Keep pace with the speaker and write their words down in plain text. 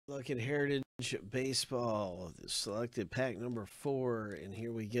Look at Heritage Baseball, selected pack number 4, and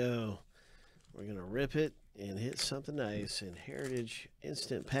here we go. We're going to rip it and hit something nice in Heritage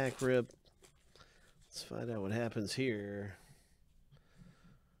Instant Pack Rip. Let's find out what happens here.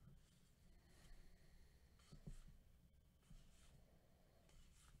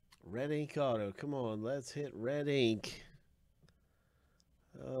 Red ink auto. Come on, let's hit red ink.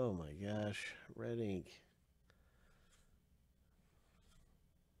 Oh my gosh, red ink.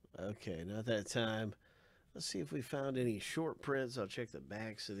 Okay, not that time. Let's see if we found any short prints. I'll check the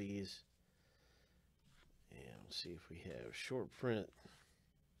backs of these. And we'll see if we have short print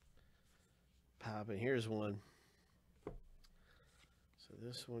popping. Here's one. So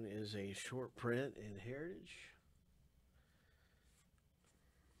this one is a short print in Heritage.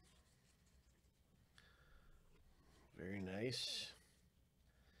 Very nice.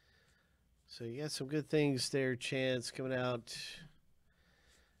 So you got some good things there, Chance, coming out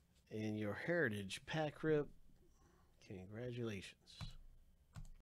in your Heritage Pack Rip. Congratulations.